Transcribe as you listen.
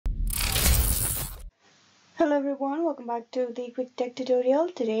Hello everyone, welcome back to the Quick Tech tutorial.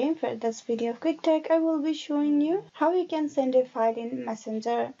 Today for this video of Quick Tech, I will be showing you how you can send a file in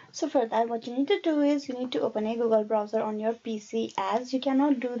Messenger. So for that, what you need to do is you need to open a Google browser on your PC, as you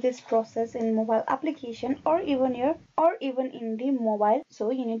cannot do this process in mobile application or even in the mobile.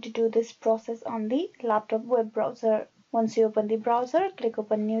 So you need to do this process on the laptop web browser. Once you open the browser, click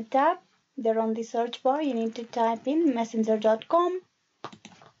open new tab. There on the search bar, you need to type in messenger.com.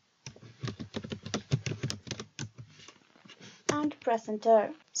 And press enter.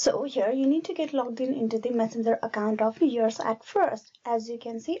 So here you need to get logged in into the Messenger account of yours at first. As you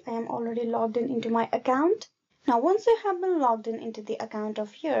can see, I am already logged in into my account. Now once you have been logged in into the account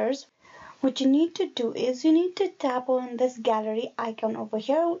of yours, what you need to do is you need to tap on this gallery icon over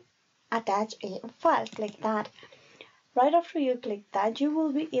here, attach a file. Click that. Right after you click that, you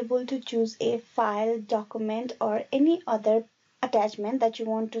will be able to choose a file, document or any other attachment that you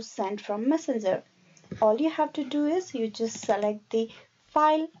want to send from Messenger. All you have to do is you just select the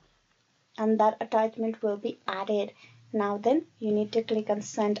file and that attachment will be added. Now then you need to click on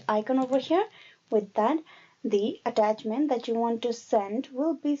send icon over here. With that, the attachment that you want to send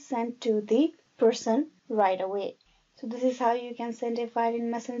will be sent to the person right away. So this is how you can send a file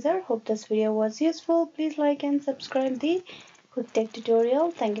in Messenger. Hope this video was useful. Please like and subscribe the Quick Tech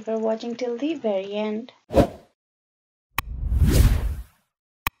tutorial. Thank you for watching till the very end.